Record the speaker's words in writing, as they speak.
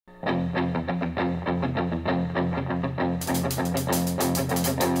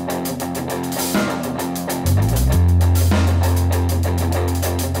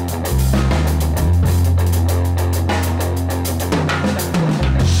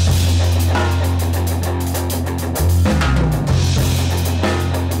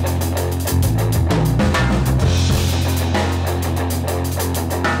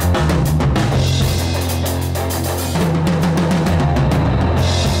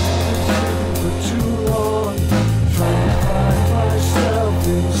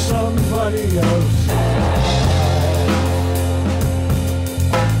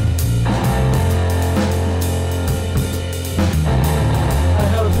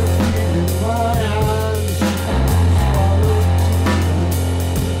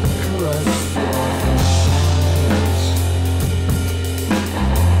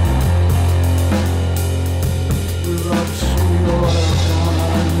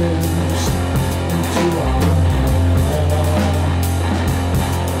things into our head.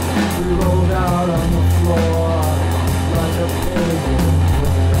 We rolled out on the floor like a pig in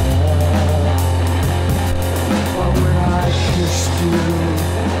bread. But when I kissed you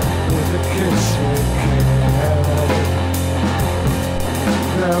with a kiss that cared,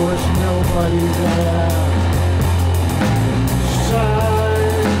 there was nobody there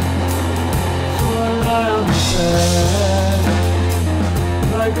inside. So I lie on the bed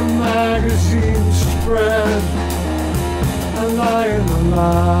like a magazine spread. I lie in the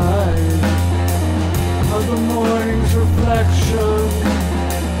light of the morning's reflection.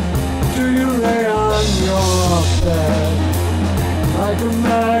 Do you lay on your bed like a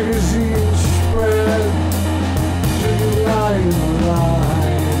magazine spread? Do you lie in the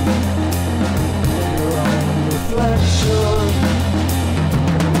light of your own reflection?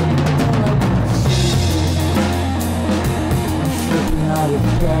 I'm slipping out of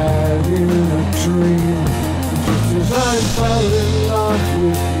bed in a dream. Just as I fell in love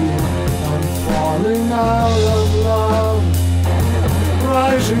with you, I'm falling out of love,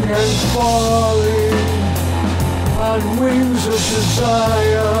 rising and falling on wings of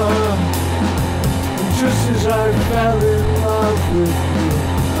desire. And just as I fell in love with you,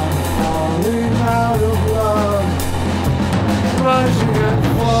 I'm falling out of love, rising and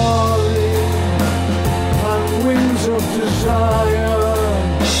falling on wings of desire.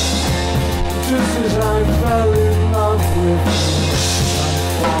 Just as I fell in love with you, I'm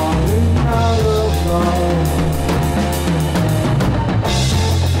falling out of love.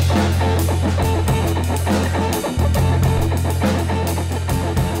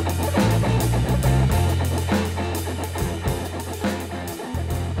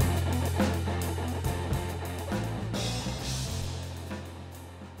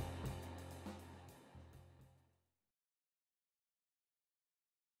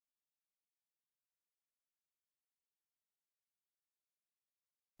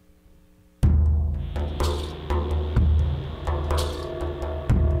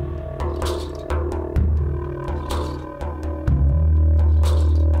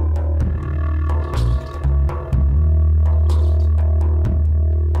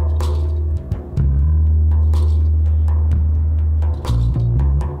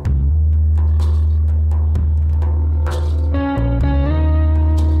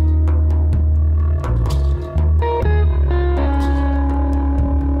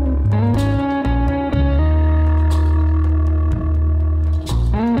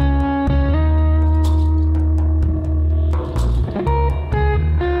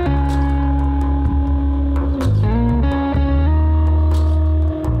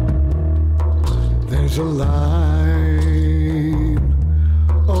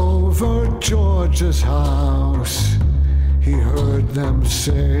 George's house, he heard them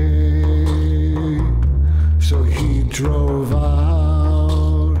say, so he drove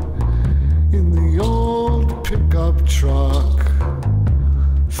out in the old pickup truck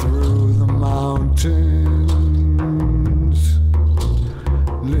through the mountains,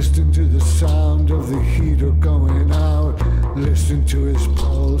 listening to the sound of the heater going out, listening to his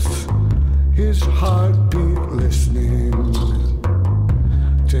pulse, his heartbeat, listening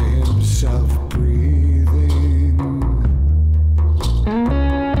to himself breathing.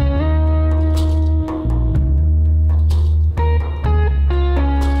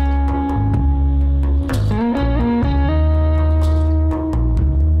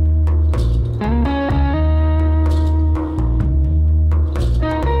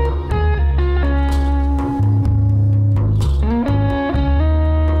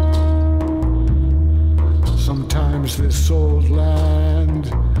 Sometimes this old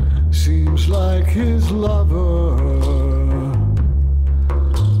land seems like his lover.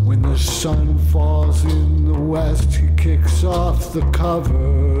 When the sun falls in the west, he kicks off the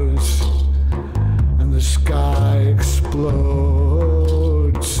covers and the sky explodes,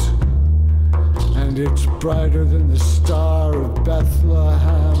 and it's brighter than the star of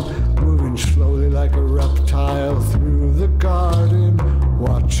Bethlehem, moving slowly like a reptile through the garden,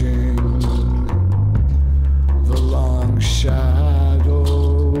 watching the long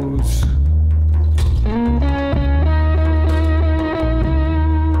shadows.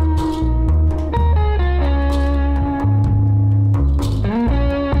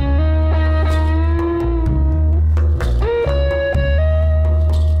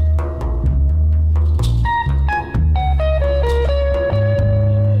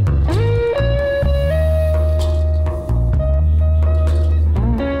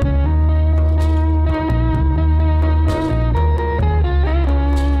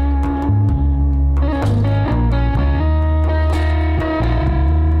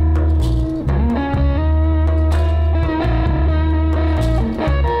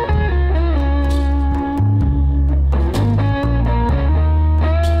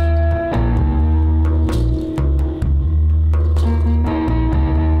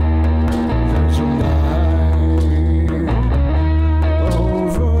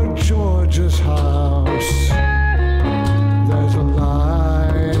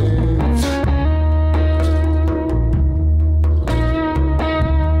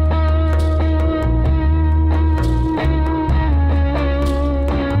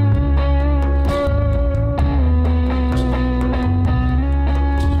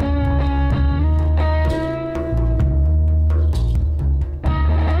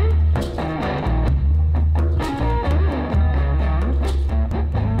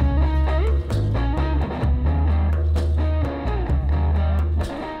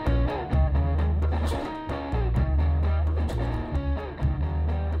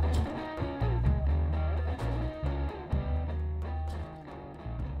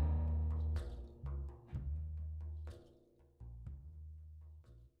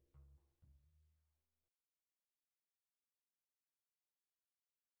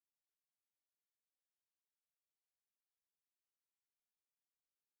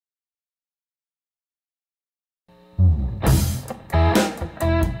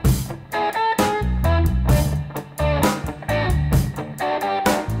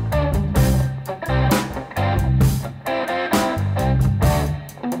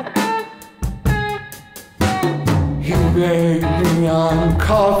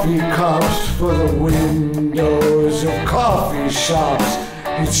 coffee cups for the windows of coffee shops.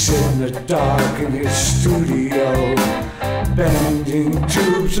 He'd sit in the dark in his studio, bending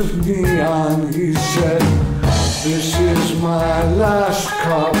tubes of neon. He said, "This is my last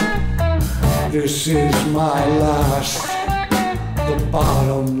cup. This is my last." The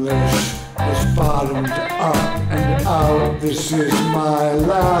bottomless is bottomed up and out. This is my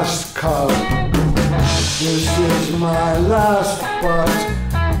last cup. This is my last butt,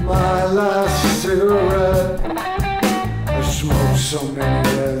 my last cigarette. I smoke so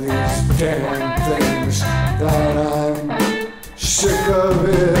many of these damn things that I'm sick of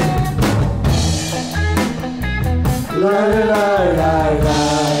it. La-da-da-da-da,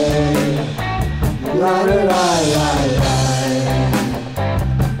 la-da-da-da-da,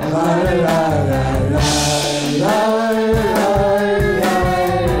 la-da-da-da-da, la-da-da-da-da.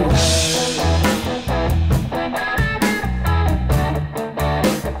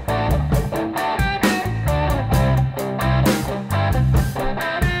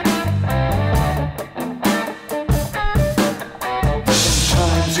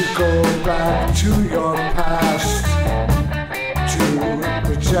 You go back to your past to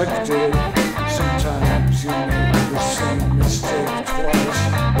reject it. Sometimes you make the same mistake twice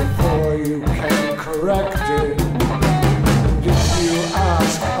before you can correct it. And if you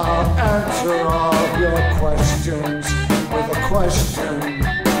ask, I'll answer all your questions with a question.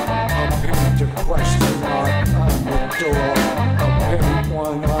 I'll paint a question mark on the door. I'll paint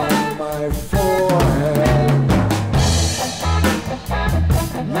one on my forehead.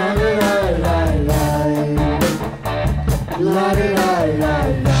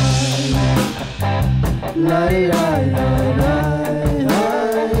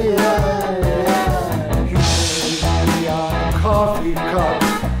 Coffee cup,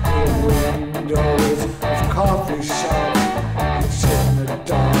 the windows of coffee shop. He'd sit in the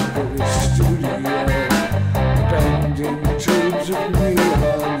dark of his studio, bending tubes of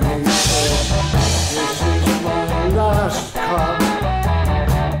neon. He said, "This is my last cup.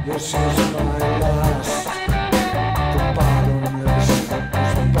 This is my last." The bottomless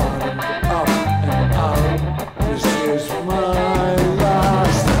is bottomed up and out. This is my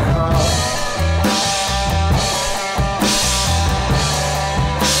last cup.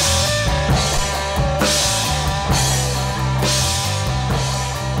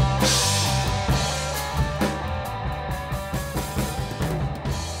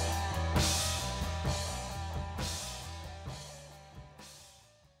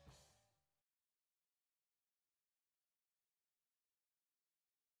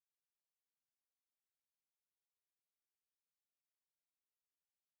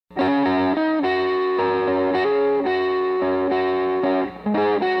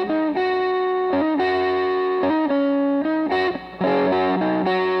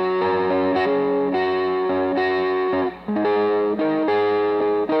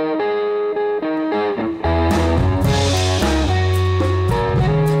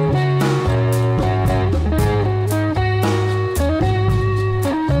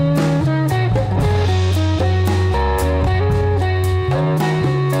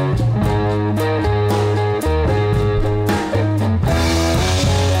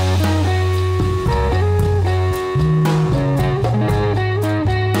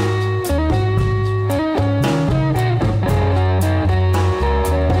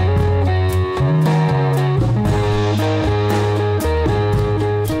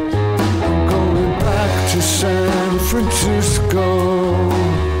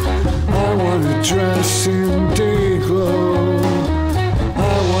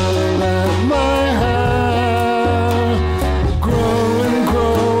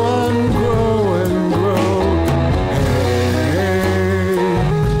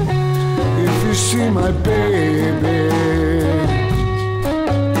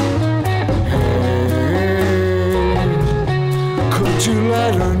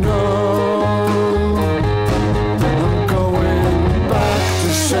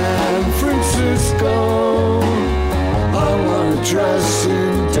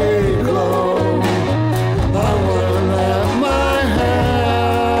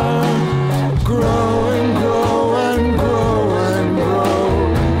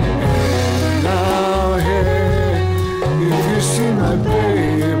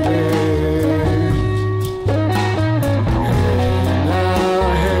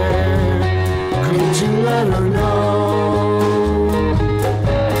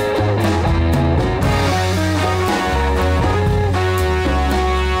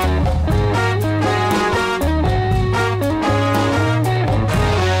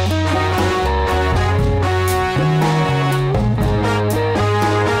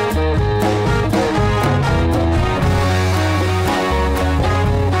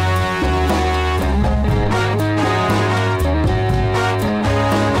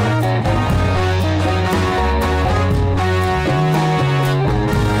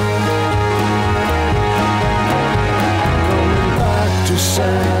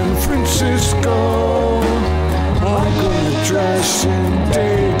 Francisco. I'm gonna dress in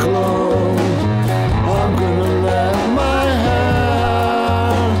day clothes. I'm gonna let my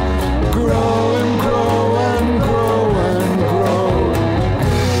hair grow and grow and grow and grow.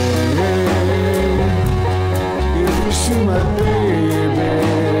 Hey, if you see my baby,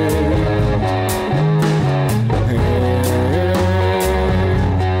 hey,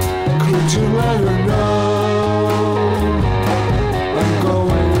 could you let her know I'm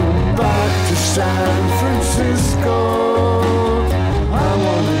going back to San Francisco? I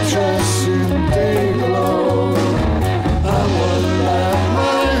wanna dress in day clothes. I wanna let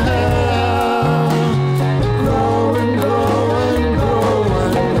my hair grow and grow and grow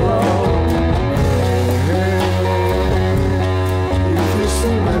and grow. Hey, if you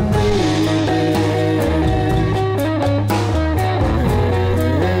see my baby, hey,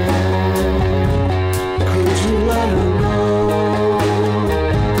 could you let her know?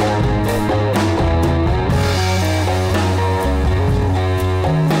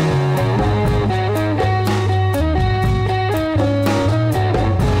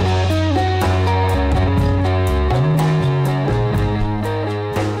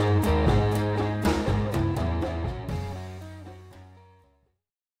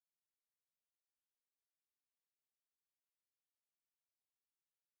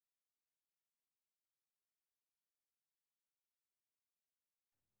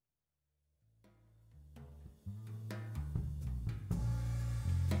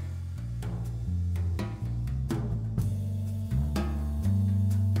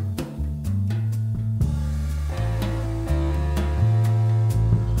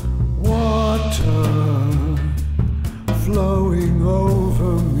 Flowing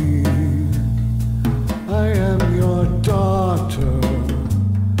over me, I am your daughter.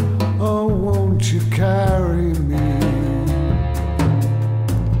 Oh, won't you carry me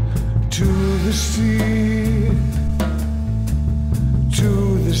to the sea, to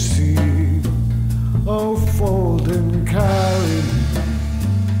the sea? Oh, fold and carry me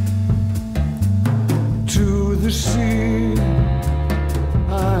to the sea.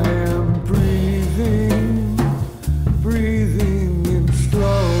 I am breathing in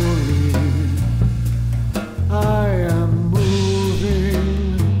slowly. I am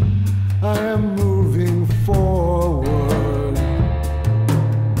moving forward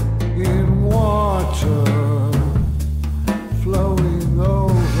in water flowing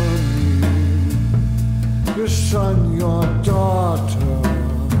over me. Your son, your daughter,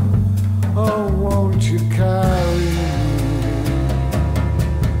 oh, won't you carry me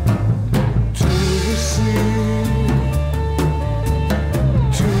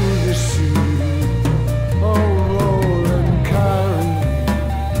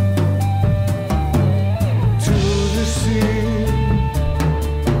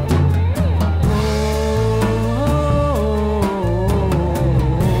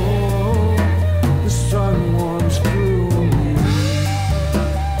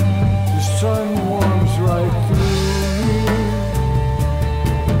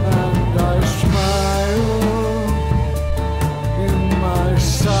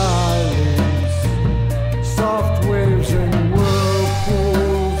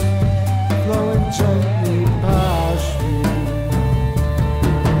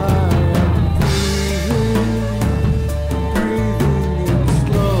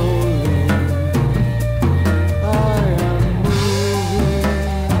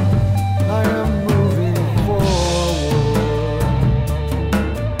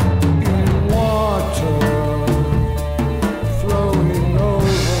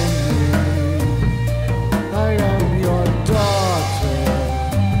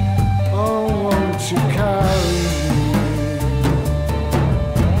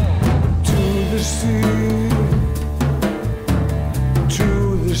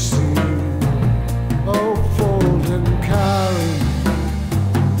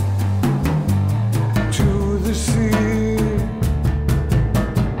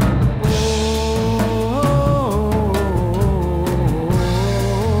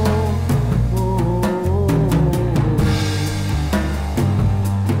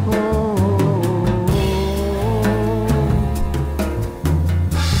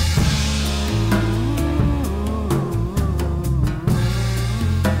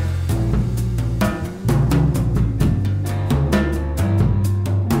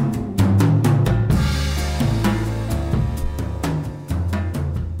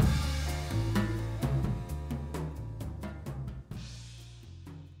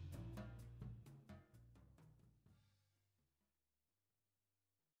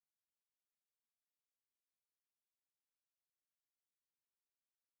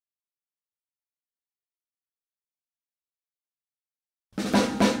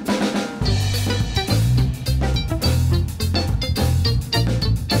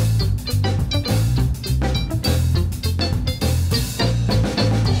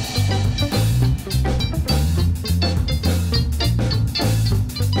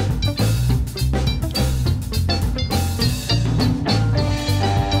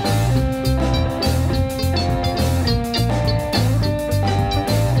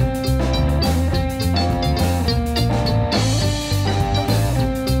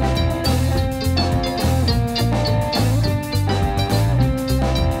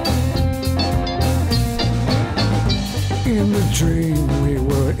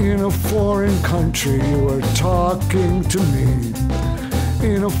In a foreign country you were talking to me.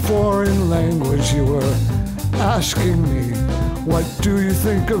 In a foreign language you were asking me, what do you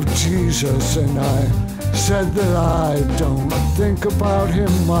think of Jesus? And I said that I don't think about him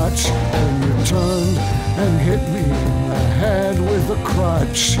much. And you turned and hit me in the head with a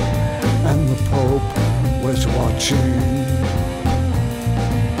crutch, and the Pope was watching.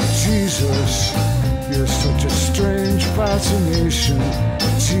 Jesus, you're such a strange fascination.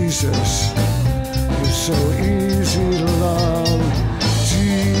 Jesus, you're so easy to love.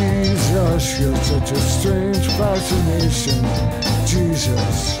 Jesus, you're such a strange fascination.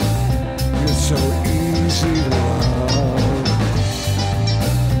 Jesus, you're so easy to love.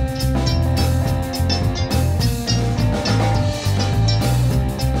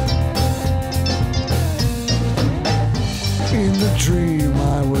 In the dream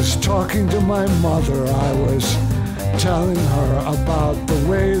I was talking to my mother. I was telling her about the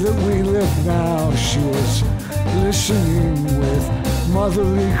way that we live now. She was listening with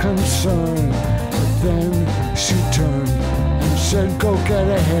motherly concern. But then she turned and said, go get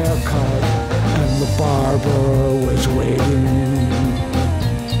a haircut. And the barber was waiting.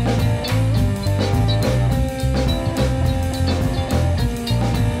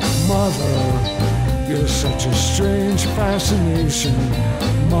 Mother, you're such a strange fascination.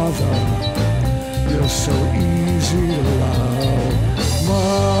 Mother, you're so easy to love.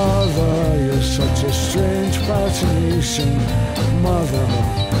 Mother, you're such a strange fascination. Mother,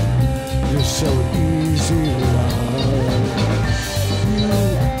 you're so easy to love. You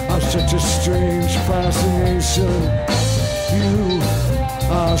are such a strange fascination. You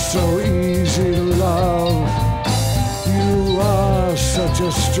are so easy to love. You are such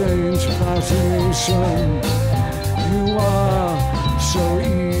a strange fascination. You are so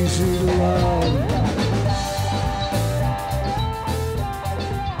easy to love.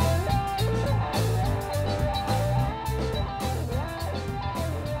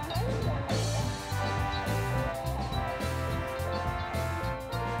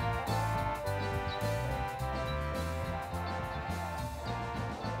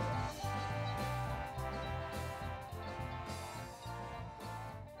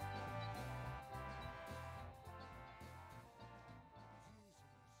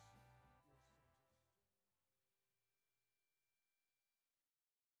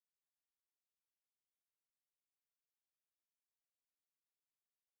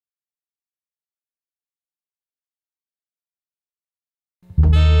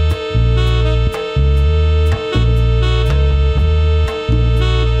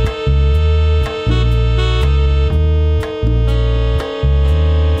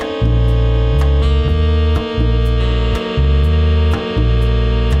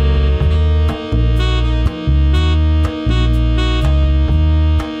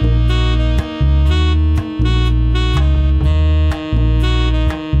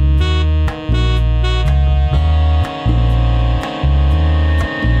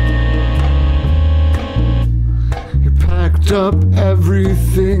 Up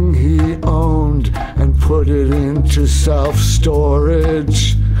everything he owned and put it into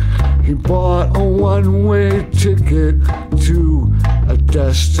self-storage. He bought a one-way ticket to a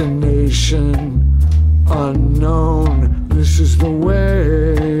destination unknown. This is the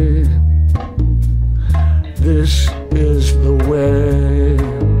way. This is the way.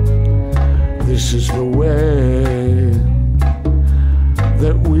 This is the way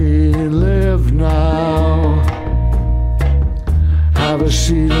that we live now. Have a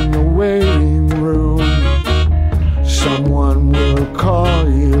seat in the waiting room. Someone will call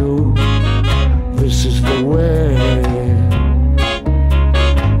you. This is the way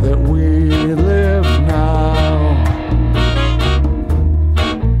that we live now.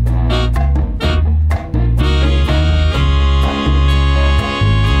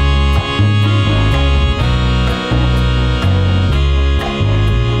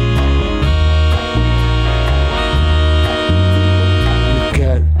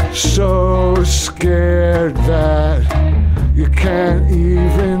 So scared that you can't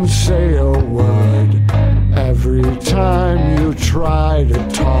even say a word. Every time you try to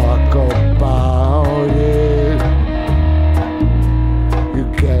talk about it, you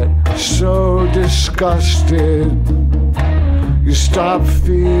get so disgusted. You stop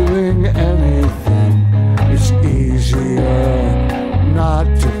feeling anything. It's easier not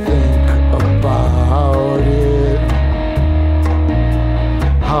to think about it.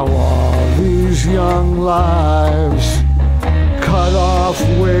 How all these young lives cut off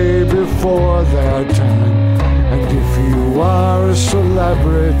way before their time. And if you are a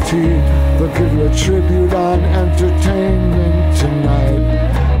celebrity, they'll give you a tribute on entertainment tonight.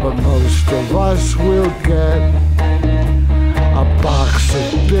 But of us will get a box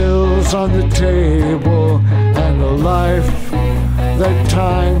of bills on the table and a life that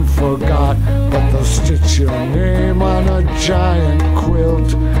time forgot. But they'll stitch your name on a giant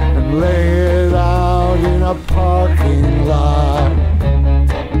quilt and lay it out in a parking lot.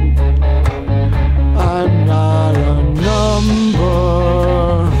 I'm not a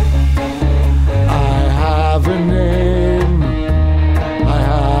number, I have a name, I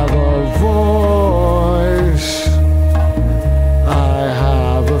have a voice, I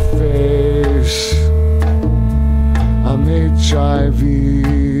have a face. I'm HIV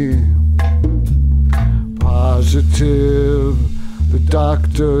positive. The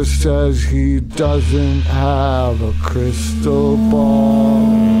doctor says he doesn't have a crystal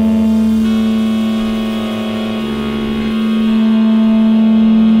ball.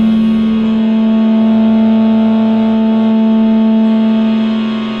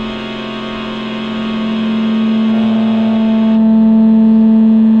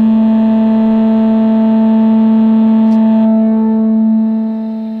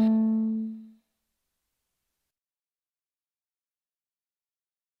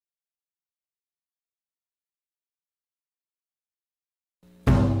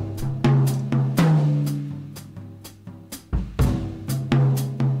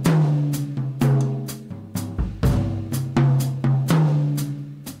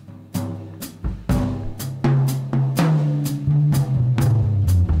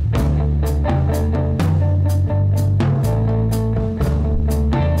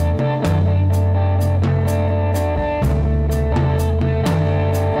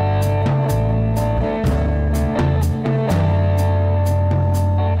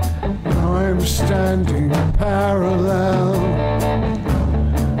 Standing parallel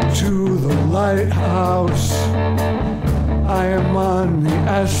to the lighthouse, I am on the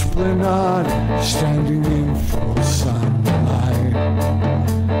esplanade, standing in full sunlight.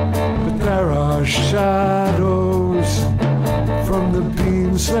 But there are shadows from the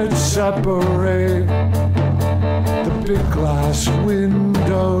beams that separate the big glass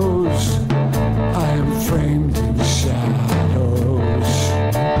windows. I am framed in shadows.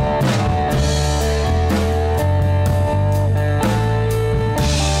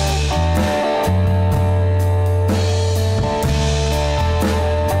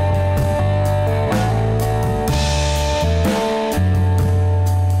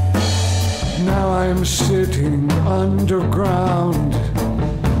 I'm sitting underground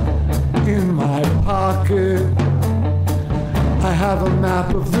in my pocket. I have a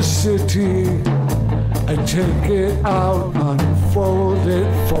map of the city. I take it out, unfold it,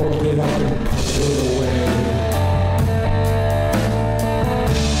 fold it up and put it away.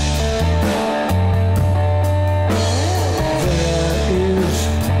 There is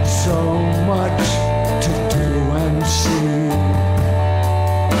so much to do and see.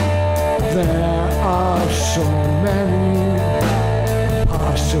 There are so many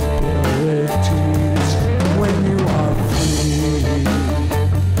possibilities when you are free,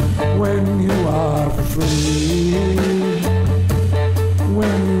 when you are free,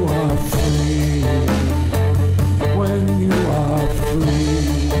 when you are free, when you are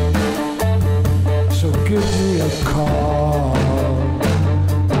free. So give me a call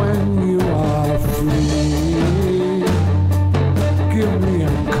when you are free. Give me a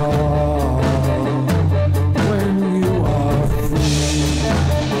call.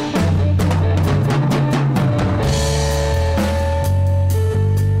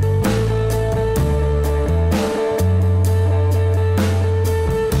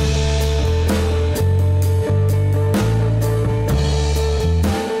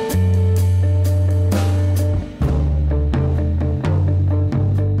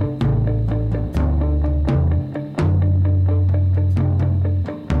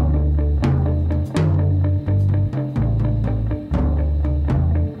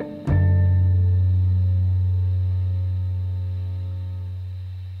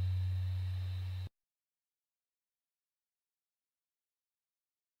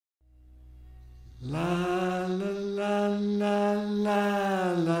 La la la la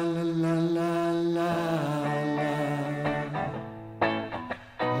la la la la la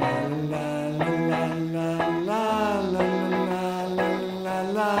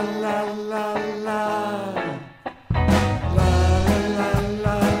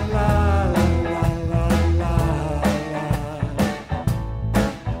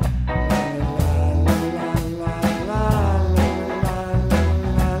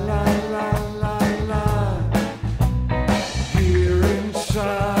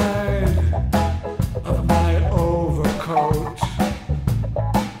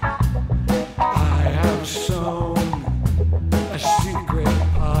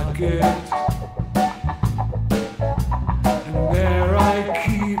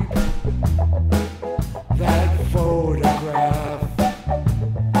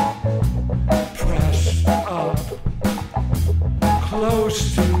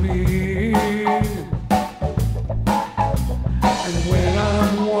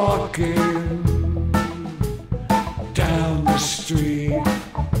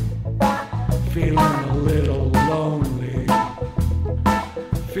feeling